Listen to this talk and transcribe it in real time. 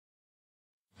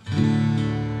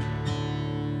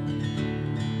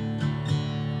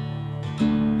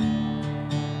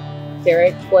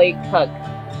Derrick Blake Cook,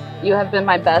 you have been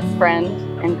my best friend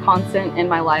and constant in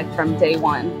my life from day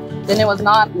one. And it was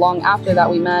not long after that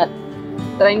we met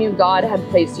that I knew God had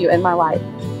placed you in my life.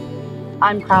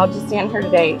 I'm proud to stand here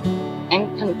today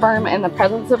and confirm in the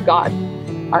presence of God,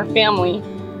 our family,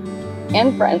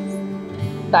 and friends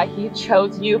that He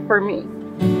chose you for me.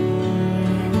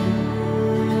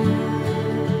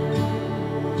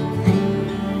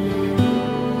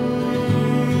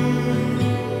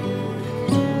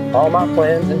 All my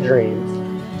plans and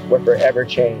dreams were forever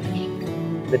changed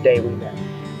the day we met.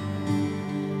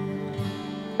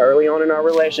 Early on in our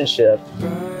relationship,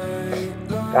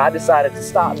 God decided to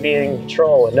stop being in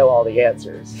control and know all the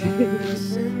answers.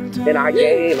 And I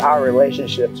gave our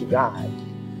relationship to God,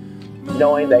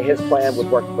 knowing that His plan would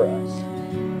work for us.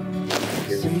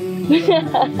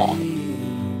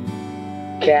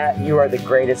 Kat, you are the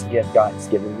greatest gift God's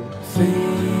given me.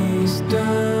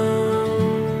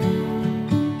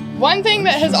 One thing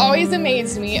that has always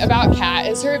amazed me about Kat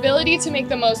is her ability to make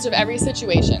the most of every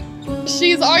situation.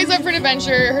 She's always up for an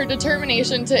adventure. Her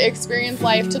determination to experience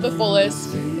life to the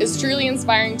fullest is truly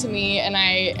inspiring to me, and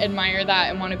I admire that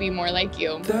and want to be more like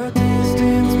you. The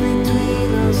distance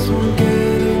between us will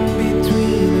get in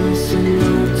between us and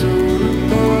not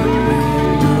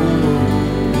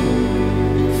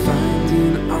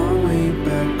finding our way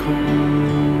back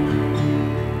home.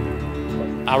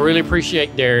 I really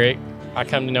appreciate Derrick. I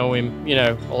come to know him,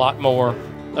 a lot more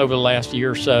over the last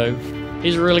year or so.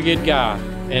 He's a really good guy,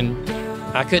 and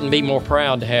I couldn't be more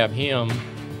proud to have him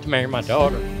to marry my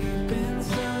daughter.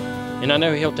 And I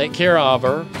know he'll take care of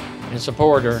her and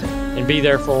support her and be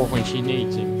there for her when she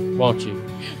needs him, won't you?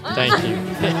 Thank you.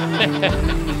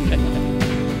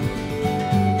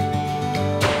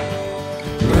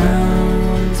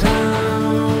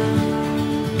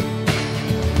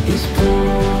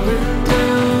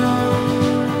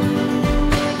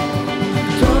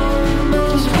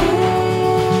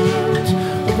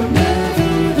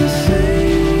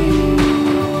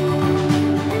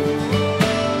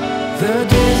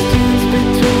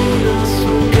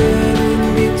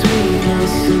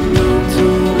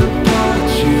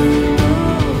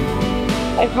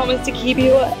 I promise to keep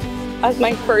you as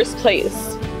my first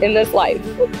place in this life.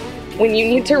 When you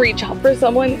need to reach out for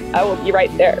someone, I will be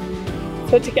right there.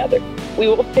 So together, we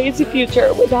will face the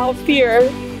future without fear,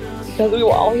 because we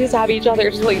will always have each other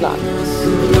to lean on.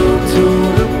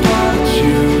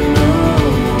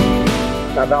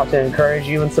 I vow to encourage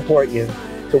you and support you,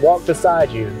 to walk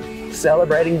beside you,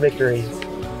 celebrating victories,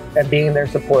 and being their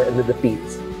support in the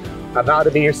defeats. I vow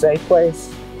to be your safe place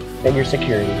and your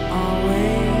security.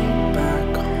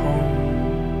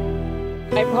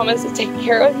 I promise to take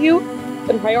care of you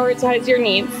and prioritize your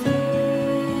needs.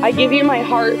 I give you my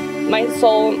heart, my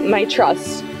soul, my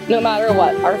trust, no matter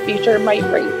what our future might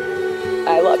bring.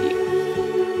 I love you.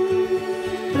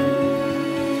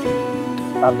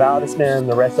 I vow to spend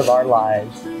the rest of our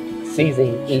lives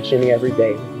seizing each and every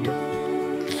day with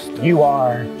you. You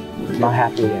are my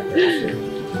happily ever after.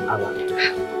 I love you.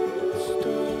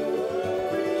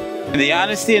 In the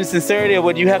honesty and sincerity of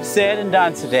what you have said and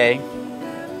done today,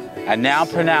 I now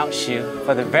pronounce you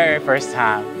for the very first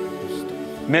time,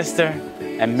 Mr.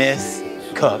 and Miss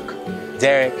Cook.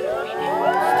 Derrick,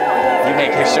 you may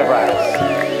kiss your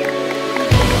bride.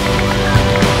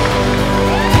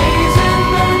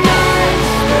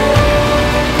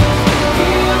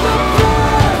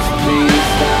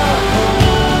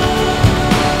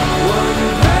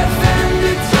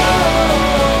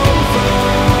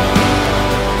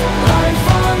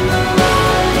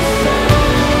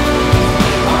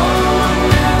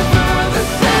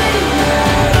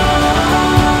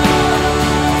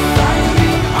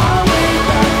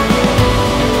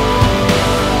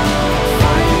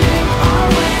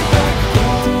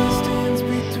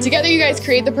 Together you guys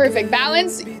create the perfect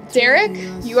balance. Derrick,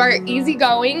 you are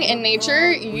easygoing in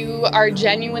nature, you are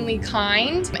genuinely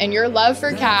kind, and your love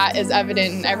for Kat is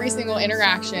evident in every single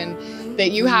interaction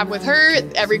that you have with her,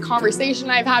 every conversation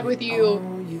I've had with you.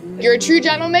 You're a true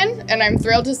gentleman, and I'm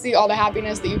thrilled to see all the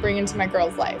happiness that you bring into my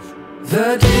girl's life.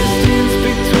 The distance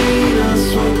between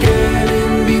us will get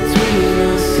in between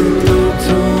us and no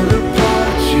torn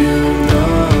apart, you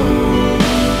know.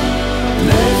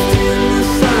 Left in the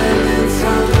silence,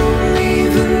 how lonely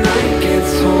the night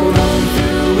gets. Hold on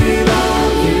through it all,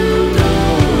 you know.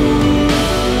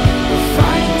 We're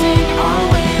finding our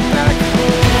way back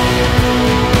home.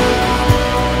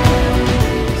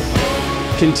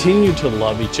 Continue to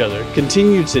love each other,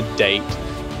 continue to date,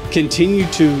 continue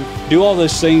to do all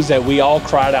those things that we all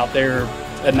cried out there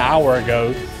an hour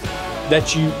ago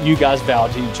that you guys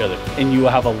vowed to each other, and you will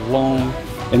have a long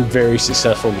and very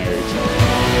successful marriage.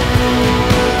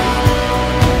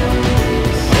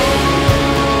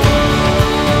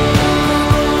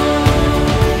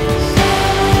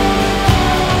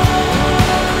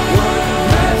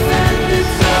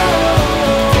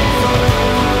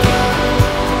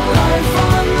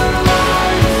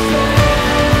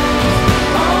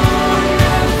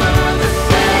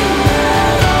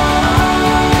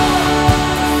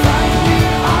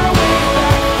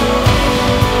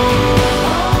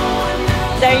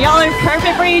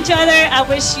 each other. I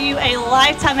wish you a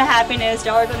lifetime of happiness.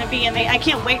 Y'all are going to be amazing. I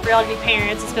can't wait for y'all to be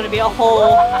parents. It's going to be a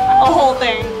whole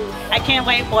thing. I can't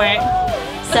wait for it.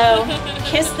 So,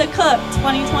 kiss the cook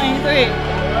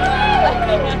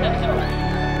 2023.